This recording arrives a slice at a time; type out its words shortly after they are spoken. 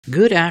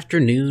Good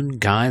afternoon,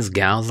 guys,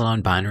 gals, and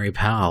non-binary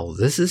pals.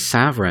 This is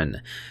Savrin,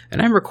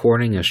 and I'm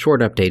recording a short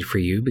update for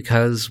you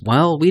because,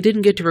 well, we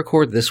didn't get to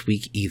record this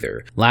week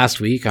either. Last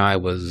week, I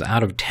was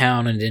out of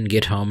town and didn't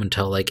get home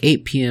until like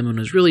 8 p.m. and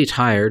was really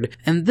tired,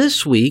 and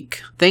this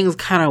week, things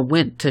kind of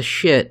went to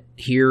shit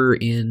here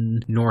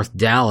in North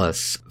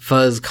Dallas.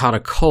 Fuzz caught a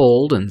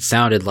cold and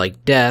sounded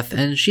like death,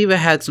 and Shiva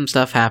had some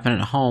stuff happen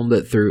at home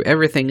that threw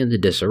everything into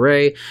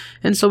disarray,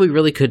 and so we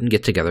really couldn't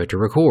get together to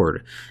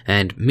record.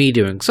 And me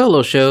doing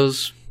solo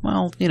shows,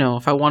 well,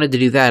 if I wanted to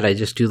do that, I'd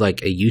just do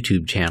like a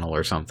YouTube channel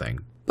or something.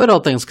 But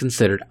all things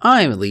considered,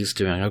 I'm at least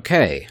doing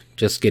okay.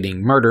 Just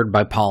getting murdered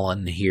by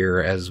pollen here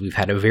as we've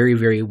had a very,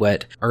 very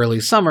wet early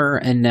summer,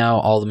 and now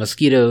all the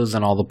mosquitoes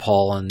and all the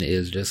pollen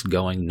is just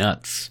going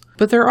nuts.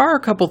 But there are a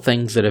couple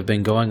things that have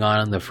been going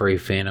on in the furry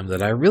fandom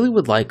that I really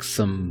would like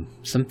some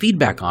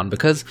feedback on,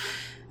 because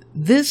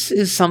this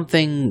is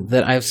something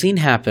that I've seen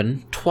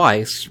happen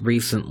twice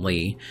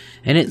recently,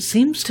 and it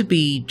seems to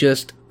be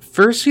just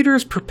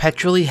fursuiters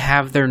perpetually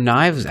have their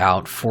knives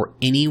out for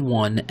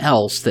anyone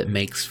else that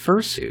makes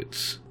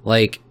fursuits.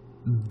 Like,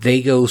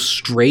 they go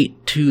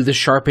straight to the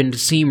sharpened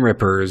seam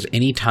rippers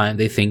anytime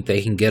they think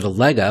they can get a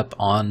leg up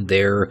on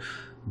their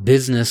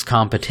business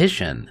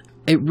competition.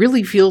 It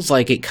really feels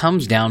like it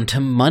comes down to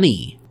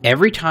money.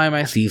 Every time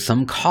I see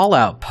some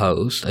call-out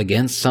post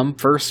against some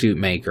fursuit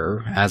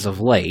maker as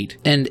of late,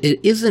 and it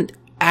isn't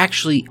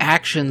actually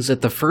actions that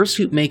the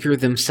fursuit maker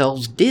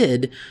themselves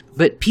did,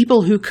 but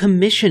people who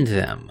commissioned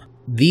them.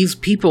 These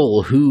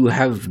people who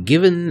have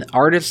given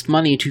artists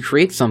money to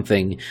create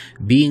something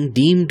being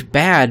deemed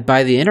bad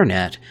by the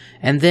internet,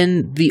 and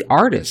then the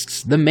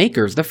artists, the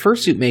makers, the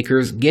fursuit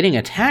makers getting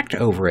attacked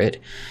over it,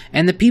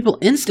 and the people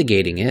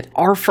instigating it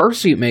are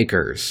fursuit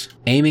makers,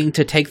 aiming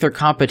to take their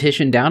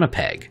competition down a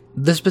peg.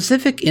 The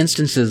specific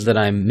instances that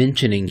I'm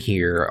mentioning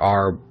here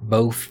are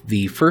both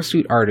the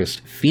fursuit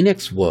artist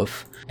Phoenix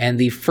Wolf and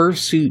the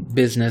fursuit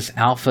business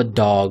Alpha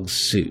Dog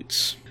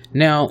Suits.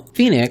 Now,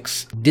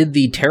 Phoenix did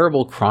the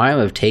terrible crime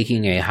of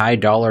taking a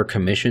high-dollar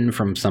commission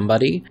from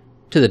somebody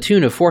to the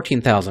tune of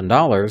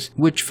 $14,000,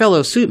 which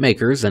fellow suit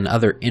makers and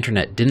other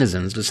internet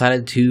denizens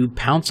decided to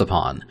pounce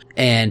upon,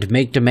 and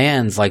make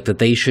demands like that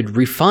they should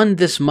refund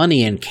this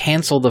money and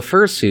cancel the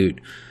fursuit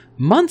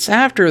months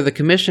after the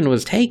commission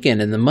was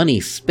taken and the money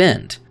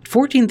spent.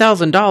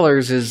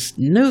 $14,000 is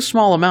no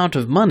small amount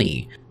of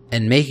money.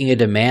 And making a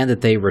demand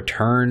that they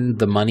return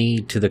the money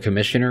to the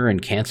commissioner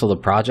and cancel the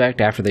project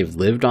after they've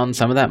lived on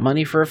some of that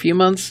money for a few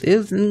months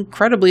is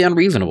incredibly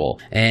unreasonable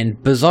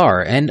and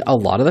bizarre, and a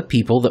lot of the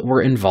people that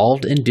were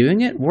involved in doing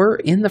it were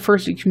in the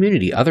fursuit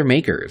community, other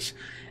makers,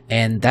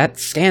 and that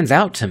stands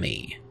out to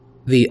me.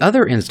 The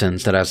other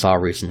instance that I saw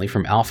recently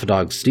from Alpha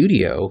Dog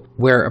Studio,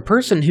 where a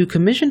person who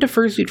commissioned a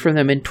fursuit from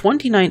them in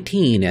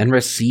 2019 and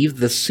received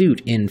the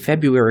suit in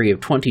February of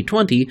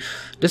 2020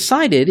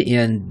 decided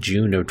in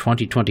June of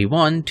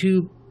 2021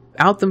 to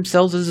out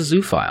themselves as a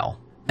zoophile.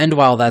 And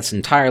while that's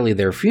entirely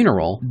their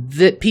funeral,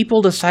 that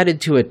people decided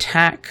to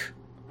attack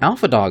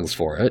Alpha Dogs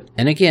for it,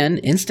 and again,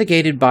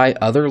 instigated by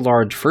other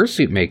large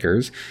fursuit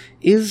makers,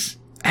 is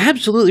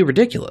absolutely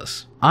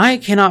ridiculous. I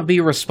cannot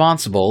be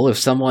responsible if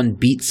someone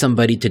beats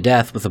somebody to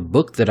death with a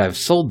book that I've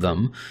sold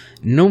them,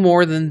 no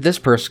more than this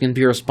person can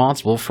be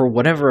responsible for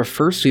whatever a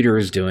fursuiter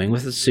is doing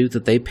with a suit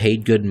that they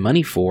paid good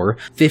money for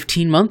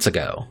 15 months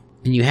ago.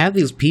 And you have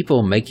these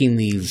people making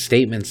these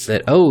statements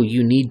that, oh,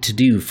 you need to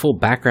do full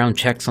background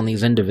checks on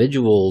these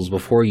individuals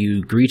before you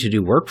agree to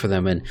do work for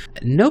them, and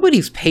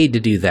nobody's paid to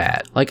do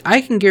that. Like,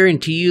 I can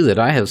guarantee you that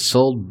I have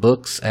sold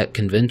books at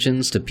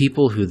conventions to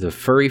people who the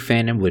furry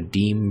fandom would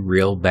deem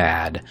real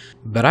bad.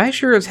 But I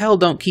sure as hell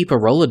don't keep a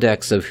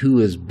Rolodex of who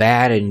is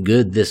bad and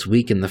good this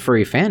week in the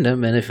furry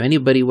fandom, and if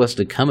anybody was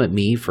to come at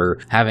me for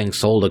having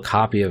sold a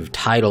copy of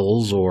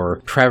Titles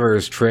or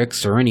Trevor's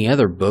Tricks or any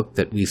other book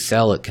that we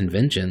sell at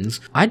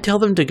conventions, I'd tell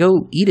them to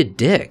go eat a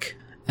dick.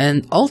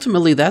 And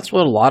ultimately, that's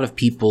what a lot of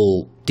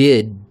people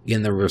did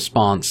in the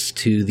response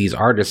to these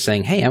artists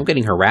saying, hey, I'm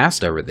getting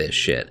harassed over this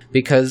shit.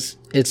 Because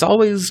it's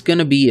always going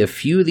to be a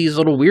few of these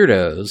little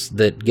weirdos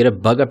that get a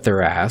bug up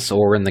their ass,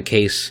 or in the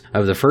case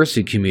of the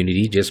fursuit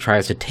community, just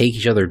tries to take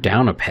each other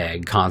down a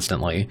peg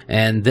constantly.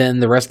 And then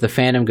the rest of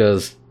the fandom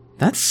goes,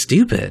 that's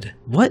stupid.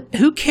 What?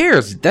 Who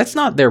cares? That's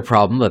not their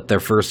problem that their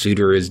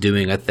fursuiter is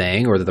doing a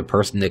thing or that the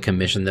person that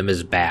commissioned them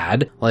is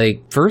bad.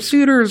 Like,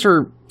 fursuiters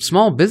are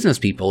small business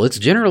people. It's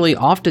generally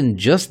often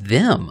just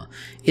them.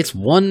 It's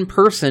one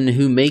person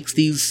who makes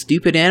these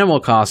stupid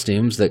animal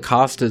costumes that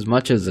cost as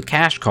much as a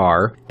cash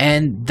car,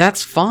 and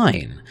that's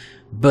fine.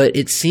 But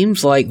it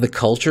seems like the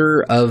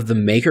culture of the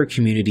maker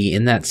community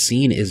in that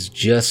scene is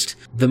just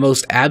the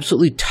most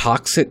absolutely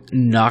toxic,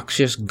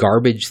 noxious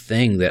garbage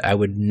thing that I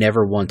would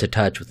never want to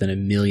touch within a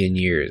million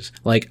years.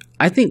 Like,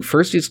 I think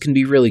fursuits can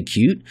be really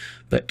cute,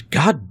 but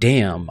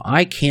goddamn,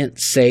 I can't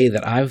say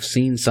that I've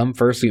seen some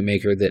fursuit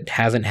maker that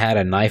hasn't had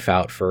a knife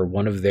out for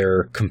one of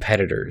their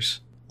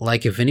competitors.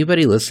 Like, if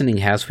anybody listening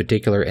has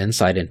particular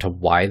insight into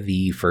why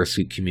the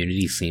fursuit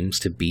community seems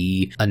to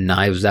be a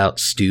knives-out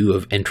stew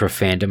of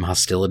intra-fandom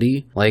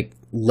hostility, like,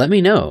 let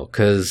me know,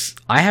 because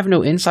I have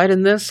no insight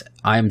in this.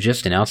 I'm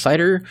just an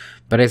outsider,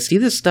 but I see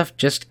this stuff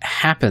just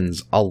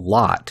happens a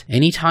lot.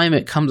 Anytime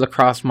it comes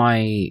across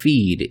my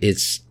feed,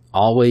 it's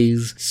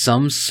always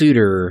some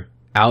suitor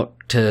out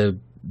to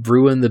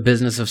ruin the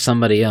business of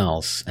somebody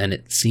else, and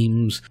it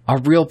seems a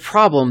real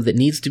problem that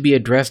needs to be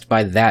addressed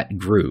by that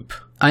group.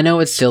 I know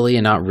it's silly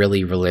and not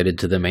really related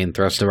to the main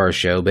thrust of our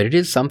show, but it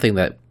is something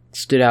that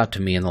stood out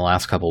to me in the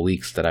last couple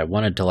weeks that I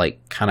wanted to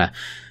kind of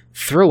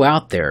throw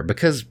out there,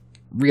 because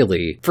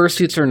really,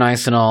 fursuits are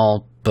nice and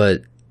all,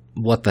 but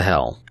what the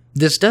hell?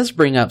 This does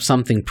bring up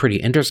something pretty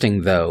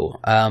interesting, though.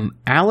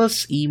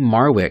 Alice E.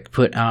 Marwick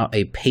put out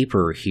a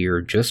paper here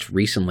just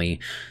recently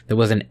that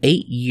was an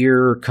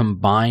 8-year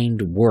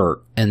combined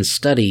work and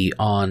study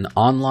on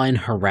online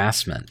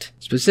harassment,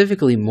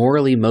 specifically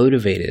morally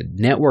motivated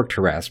networked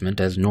harassment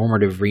as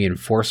normative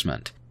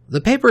reinforcement. The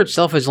paper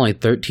itself is only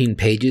 13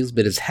 pages,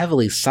 but is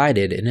heavily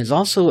cited and is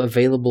also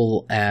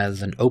available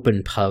as an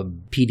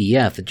OpenPub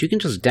PDF that you can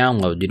just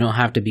download. You don't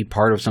have to be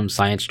part of some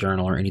science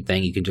journal or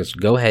anything. You can just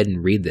go ahead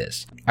and read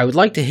this. I would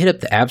like to hit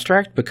up the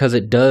abstract because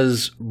it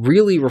does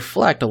really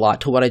reflect a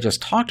lot to what I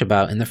just talked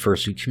about in the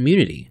fursuit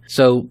community.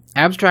 So,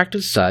 abstract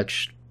as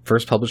such,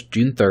 first published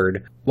June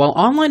 3rd. While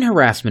online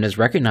harassment is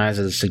recognized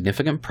as a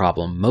significant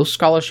problem, most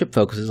scholarship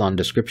focuses on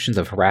descriptions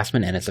of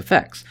harassment and its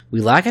effects.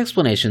 We lack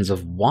explanations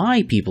of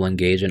why people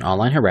engage in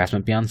online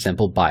harassment beyond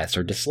simple bias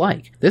or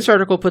dislike. This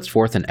article puts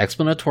forth an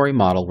explanatory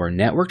model where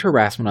networked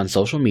harassment on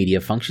social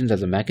media functions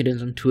as a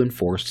mechanism to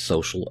enforce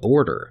social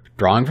order.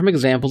 Drawing from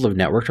examples of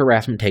networked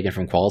harassment taken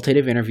from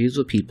qualitative interviews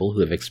with people who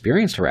have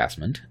experienced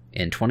harassment,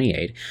 in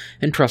 28,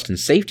 and trust and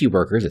safety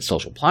workers at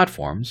social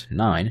platforms,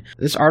 9,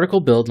 this article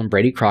builds on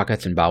Brady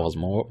Crockett's and Bowell's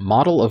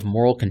model of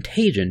moral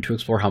contagion to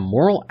explore how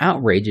moral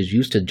outrage is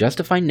used to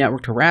justify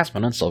networked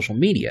harassment on social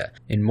media.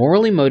 In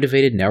morally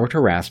motivated networked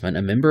harassment,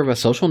 a member of a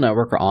social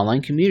network or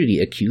online community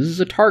accuses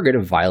a target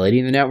of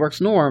violating the network's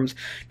norms,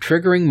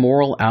 triggering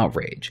moral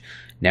outrage.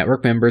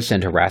 Network members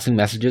send harassing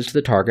messages to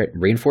the target,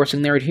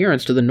 reinforcing their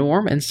adherence to the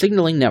norm and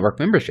signaling network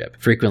membership.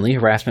 Frequently,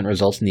 harassment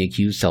results in the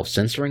accused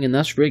self-censoring and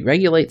thus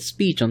regulates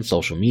speech on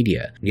social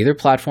media. Neither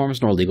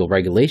platforms nor legal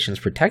regulations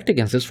protect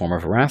against this form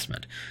of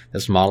harassment.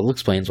 This model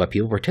explains why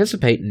people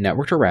participate in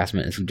networked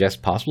harassment and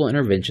suggests possible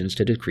interventions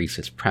to decrease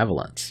its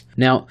prevalence.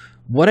 Now,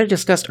 what I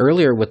discussed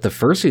earlier with the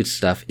fursuit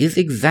stuff is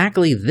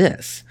exactly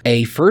this.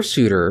 A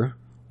fursuiter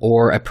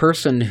or a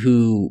person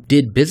who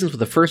did business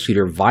with a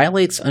fursuiter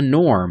violates a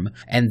norm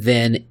and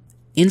then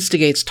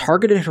instigates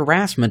targeted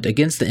harassment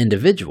against the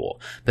individual.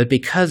 But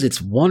because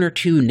it's one or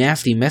two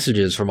nasty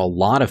messages from a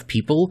lot of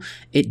people,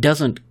 it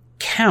doesn't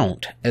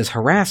count as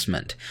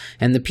harassment.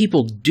 And the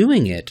people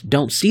doing it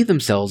don't see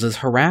themselves as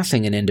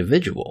harassing an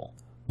individual.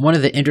 One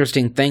of the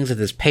interesting things that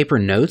this paper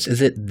notes is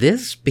that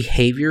this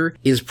behavior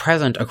is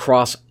present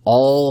across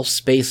all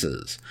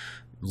spaces.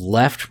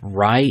 Left,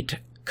 right,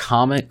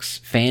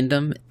 comics,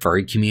 fandom,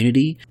 furry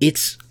community.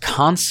 It's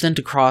constant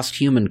across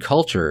human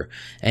culture,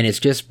 and it's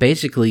just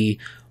basically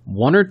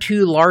one or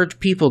two large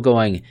people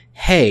going,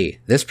 hey,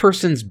 this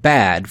person's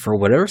bad for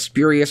whatever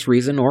spurious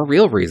reason or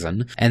real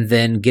reason, and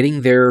then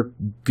getting their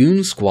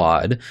goon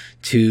squad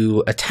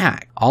to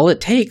attack. All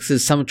it takes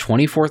is some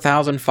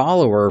 24,000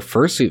 follower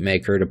fursuit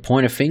maker to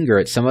point a finger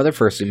at some other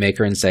fursuit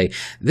maker and say,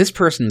 this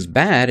person's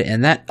bad,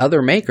 and that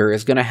other maker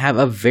is going to have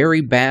a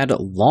very bad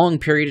long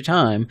period of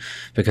time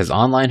because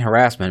online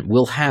harassment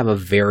will have a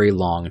very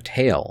long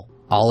tail.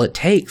 All it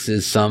takes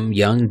is some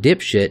young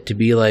dipshit to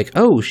be like,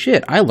 oh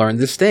shit, I learned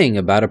this thing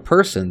about a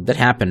person that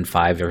happened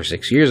 5 or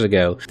 6 years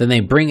ago. Then they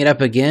bring it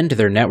up again to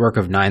their network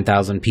of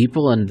 9,000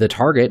 people, and the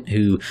target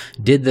who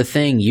did the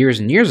thing years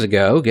and years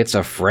ago gets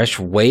a fresh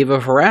wave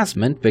of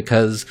harassment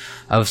because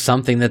of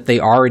something that they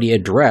already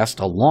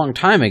addressed a long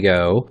time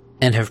ago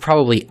and have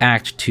probably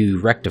acted to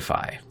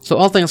rectify. So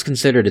all things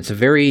considered, it's a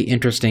very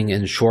interesting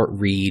and short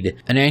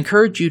read, and I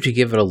encourage you to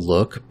give it a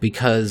look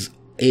because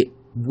it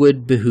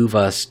would behoove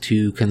us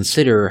to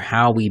consider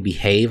how we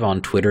behave on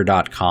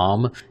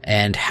Twitter.com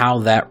and how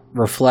that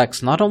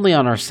reflects not only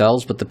on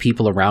ourselves but the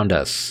people around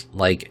us.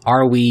 Like,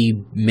 are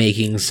we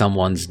making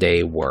someone's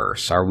day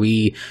worse? Are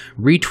we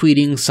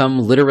retweeting some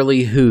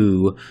literally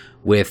who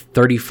with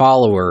 30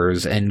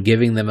 followers and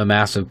giving them a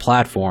massive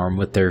platform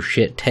with their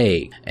shit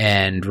take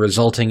and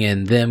resulting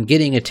in them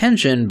getting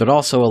attention but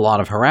also a lot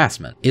of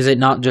harassment? Is it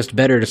not just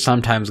better to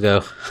sometimes go,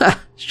 ha,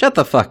 shut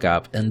the fuck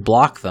up and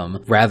block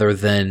them rather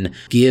than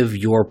give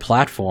your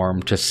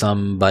platform to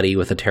somebody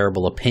with a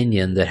terrible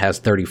opinion that has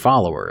 30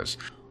 followers?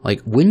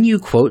 Like, when you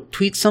quote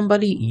tweet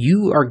somebody,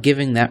 you are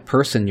giving that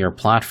person your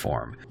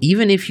platform.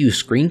 Even if you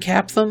screen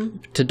cap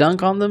them to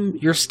dunk on them,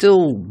 you're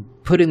still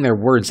putting their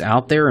words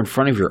out there in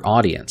front of your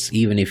audience,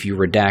 even if you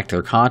redact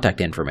their contact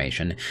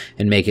information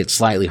and make it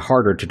slightly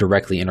harder to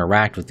directly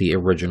interact with the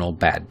original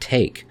bad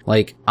take.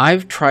 Like,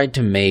 I've tried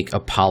to make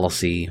a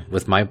policy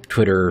with my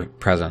Twitter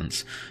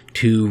presence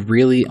to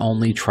really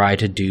only try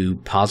to do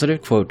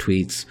positive quote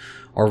tweets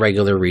or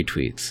regular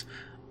retweets.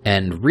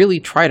 and really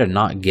try to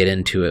not get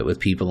into it with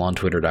people on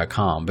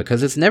Twitter.com,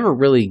 because it's never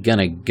really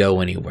gonna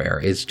go anywhere.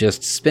 It's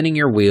just spinning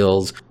your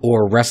wheels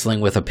or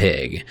wrestling with a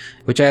pig,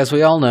 which, as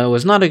we all know,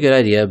 is not a good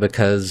idea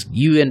because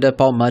you end up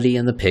all muddy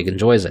and the pig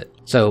enjoys it.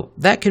 So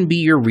that can be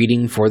your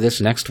reading for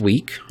this next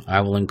week.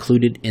 I will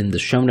include it in the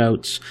show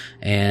notes,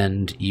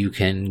 and you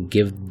can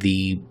give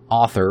the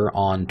author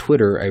on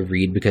Twitter a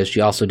read because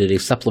she also did a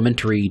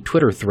supplementary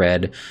Twitter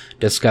thread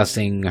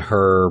discussing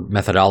her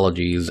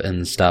methodologies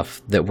and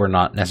stuff that were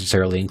not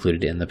necessarily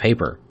included in the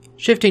paper.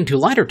 Shifting to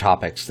lighter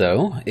topics,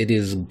 though, it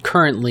is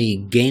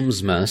currently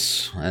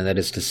Gamesmas, that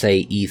is to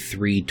say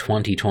E3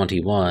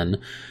 2021,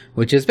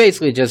 which is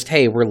basically just,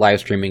 hey, we're live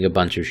streaming a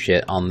bunch of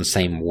shit on the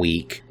same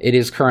week. It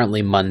is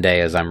currently Monday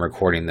as I'm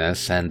recording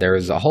this, and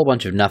there's a whole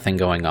bunch of nothing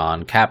going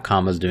on.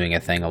 Capcom is doing a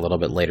thing a little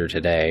bit later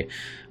today,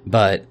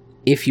 but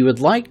if you would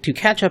like to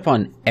catch up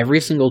on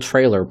every single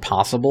trailer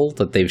possible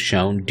that they've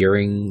shown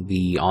during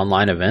the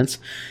online events,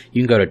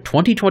 you can go to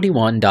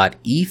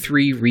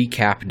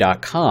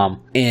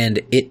 2021.e3recap.com, and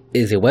it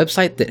is a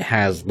website that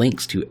has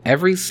links to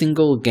every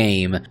single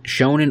game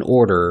shown in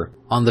order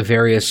on the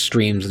various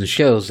streams and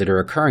shows that are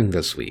occurring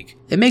this week.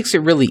 It makes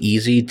it really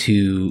easy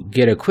to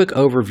get a quick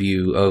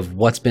overview of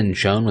what's been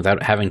shown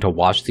without having to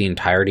watch the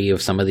entirety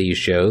of some of these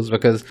shows,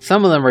 because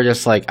some of them are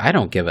just like, I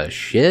don't give a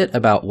shit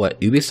about what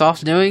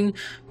Ubisoft's doing,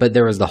 but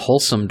there was the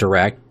Wholesome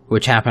Direct,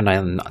 which happened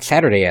on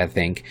Saturday, I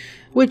think,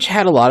 which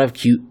had a lot of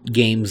cute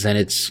games, and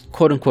it's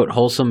quote-unquote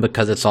wholesome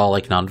because it's all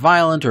like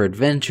non-violent or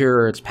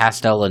adventure, or it's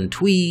pastel and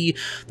twee.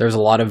 There's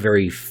a lot of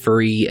very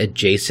furry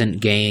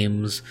adjacent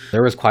games.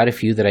 There was quite a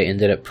few that I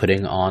ended up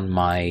putting on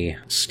my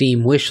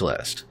Steam wish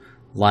list,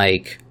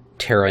 like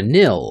Terra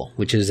Nil,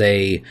 which is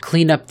a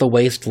clean up the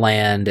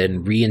wasteland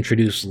and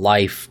reintroduce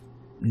life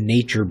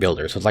nature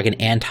builder, so it's like an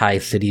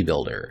anti-city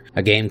builder.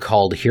 A game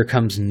called Here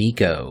Comes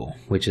Nico,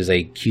 which is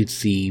a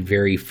cutesy,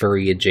 very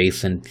furry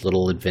adjacent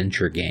little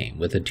adventure game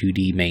with a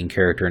 2D main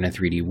character in a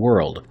 3D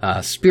world.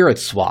 Spirit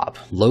Swap,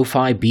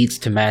 lo-fi beats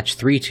to match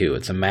 3 to.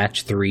 It's a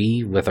match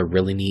 3 with a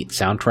really neat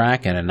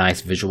soundtrack and a nice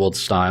visual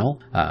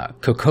style.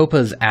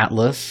 Kokopa's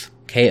Atlas,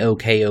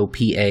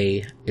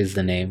 Kokopa is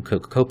the name,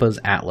 Kokopa's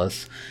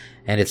Atlas,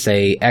 and it's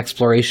a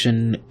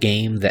exploration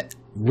game that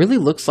really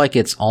looks like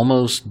it's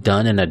almost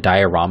done in a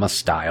diorama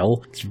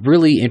style. It's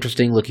really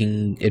interesting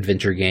looking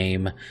adventure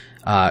game.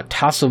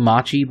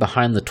 Tasomachi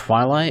Behind the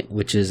Twilight,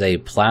 which is a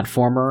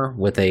platformer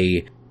with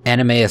a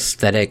anime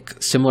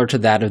aesthetic similar to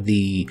that of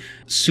the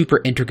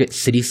super intricate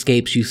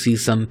cityscapes you see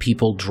some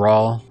people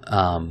draw.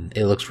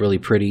 It looks really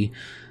pretty.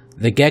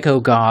 The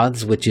Gecko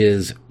Gods, which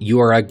is you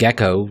are a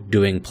gecko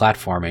doing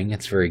platforming.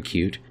 It's very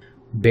cute.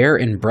 Bear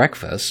and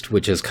Breakfast,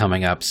 which is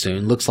coming up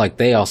soon, looks like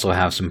they also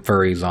have some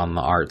furries on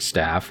the art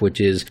staff, which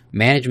is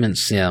management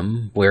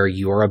sim where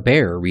you're a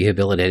bear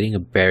rehabilitating a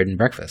bed and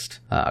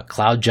breakfast.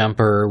 Cloud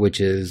Jumper, which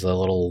is a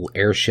little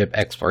airship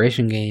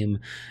exploration game.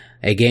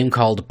 A game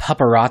called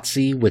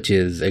Paparazzi, which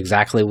is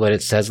exactly what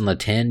it says on the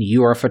tin.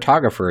 You are a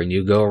photographer and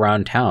you go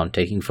around town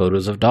taking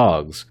photos of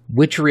dogs.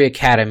 Witchery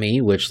Academy,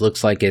 which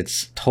looks like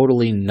it's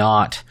totally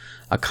not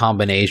a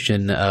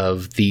combination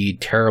of the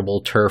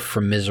terrible turf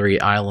from Misery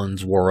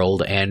Island's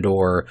world and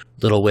or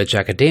Little Witch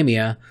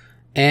Academia,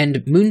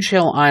 and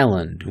Moonshell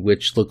Island,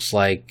 which looks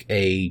like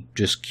a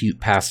just cute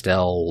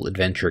pastel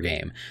adventure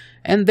game.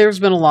 And there's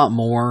been a lot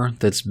more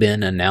that's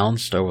been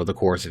announced over the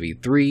course of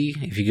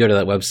E3. If you go to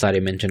that website I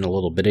mentioned a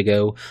little bit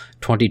ago,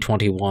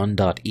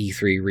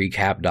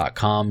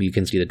 2021.e3recap.com, you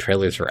can see the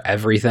trailers for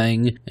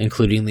everything,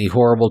 including the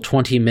horrible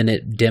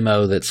 20-minute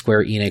demo that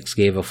Square Enix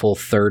gave a full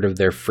third of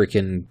their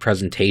freaking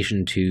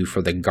presentation to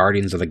for the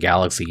Guardians of the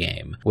Galaxy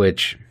game,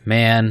 which,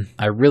 man,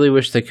 I really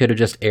wish they could have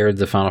just aired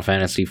the Final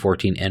Fantasy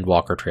XIV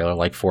Endwalker trailer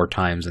like 4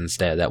 times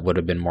instead. That would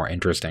have been more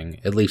interesting,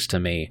 at least to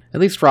me.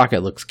 At least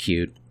Rocket looks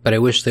cute, but I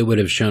wish they would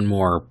have shown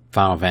more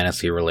Final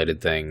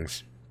Fantasy-related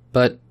things.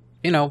 But,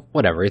 you know,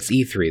 whatever, it's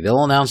E3.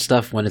 They'll announce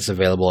stuff when it's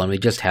available, and we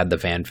just had the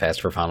Fan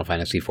Fest for Final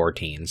Fantasy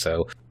XIV,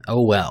 so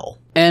oh well.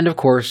 And, of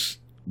course,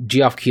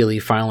 Geoff Keighley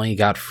finally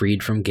got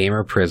freed from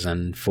gamer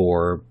prison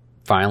for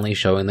finally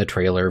showing the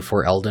trailer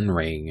for Elden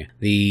Ring,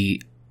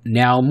 the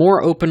now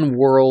more open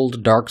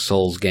world Dark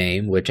Souls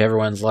game, which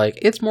everyone's like,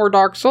 it's more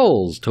Dark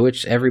Souls, to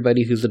which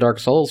everybody who's a Dark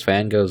Souls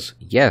fan goes,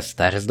 yes,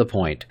 that is the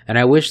point. And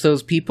I wish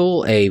those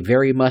people a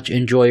very much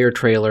enjoy your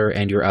trailer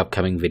and your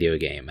upcoming video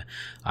game.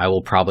 I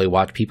will probably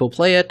watch people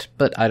play it,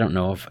 but I don't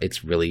know if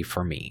it's really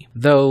for me.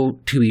 Though,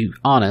 to be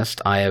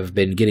honest, I have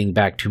been getting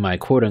back to my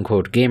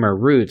quote-unquote gamer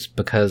roots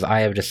because I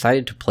have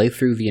decided to play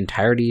through the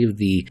entirety of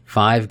the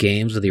 5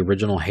 games of the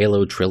original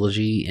Halo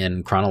trilogy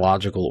in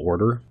chronological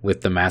order with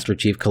the Master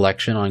Chief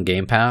Collection on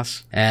Game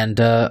Pass. And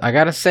I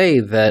gotta say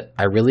that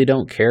I really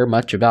don't care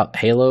much about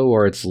Halo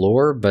or its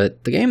lore,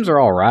 but the games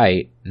are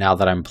alright now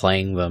that I'm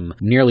playing them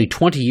nearly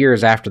 20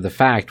 years after the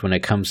fact when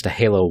it comes to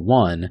Halo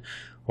 1,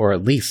 or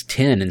at least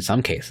 10 in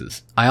some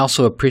cases. I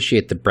also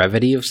appreciate the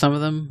brevity of some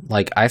of them.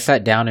 Like, I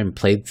sat down and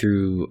played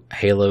through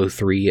Halo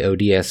 3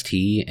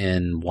 ODST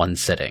in one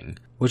sitting,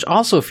 which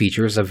also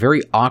features a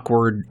very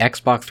awkward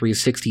Xbox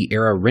 360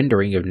 era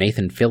rendering of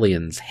Nathan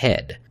Fillion's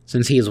head.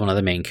 since he is one of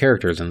the main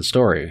characters in the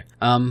story.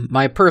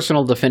 My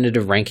personal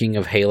definitive ranking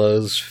of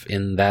Halos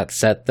in that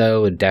set,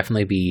 though, would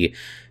definitely be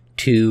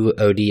 2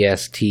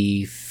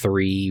 ODST,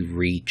 3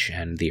 Reach,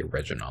 and the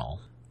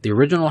original. The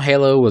original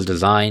Halo was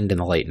designed in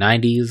the late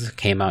 90s,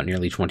 came out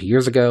nearly 20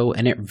 years ago,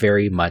 and it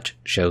very much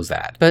shows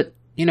that. But,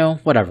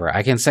 whatever.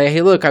 I can say,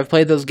 hey look, I've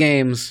played those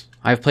games.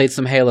 I've played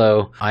some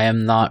Halo. I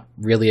am not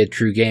really a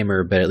true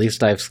gamer, but at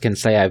least I can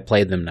say I've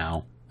played them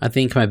now. I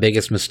think my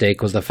biggest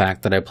mistake was the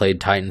fact that I played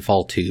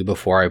Titanfall 2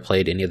 before I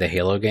played any of the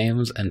Halo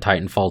games, and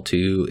Titanfall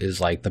 2 is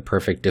like the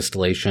perfect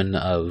distillation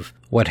of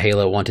what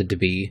Halo wanted to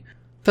be.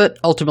 But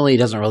ultimately, it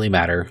doesn't really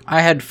matter. I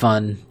had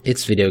fun.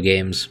 It's video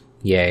games.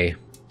 Yay.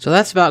 So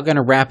that's about going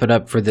to wrap it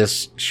up for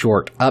this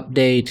short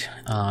update.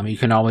 You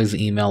can always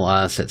email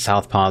us at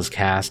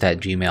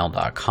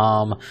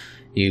southpawscast@gmail.com.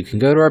 You can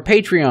go to our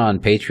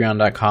Patreon,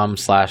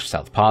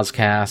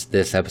 patreon.com/southpawscast.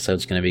 This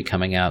episode's going to be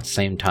coming out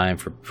same time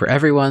for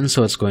everyone,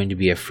 so it's going to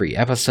be a free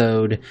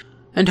episode.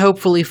 And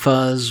hopefully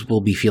Fuzz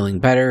will be feeling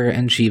better,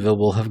 and Shiva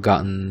will have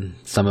gotten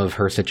some of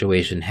her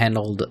situation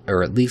handled,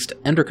 or at least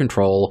under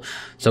control,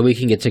 so we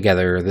can get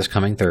together this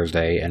coming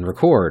Thursday and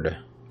record.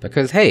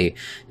 Because, hey,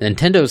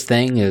 Nintendo's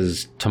thing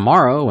is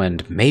tomorrow,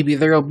 and maybe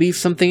there'll be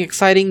something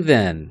exciting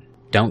then.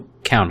 Don't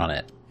count on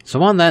it.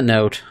 So on that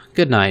note,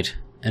 good night,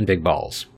 and big balls.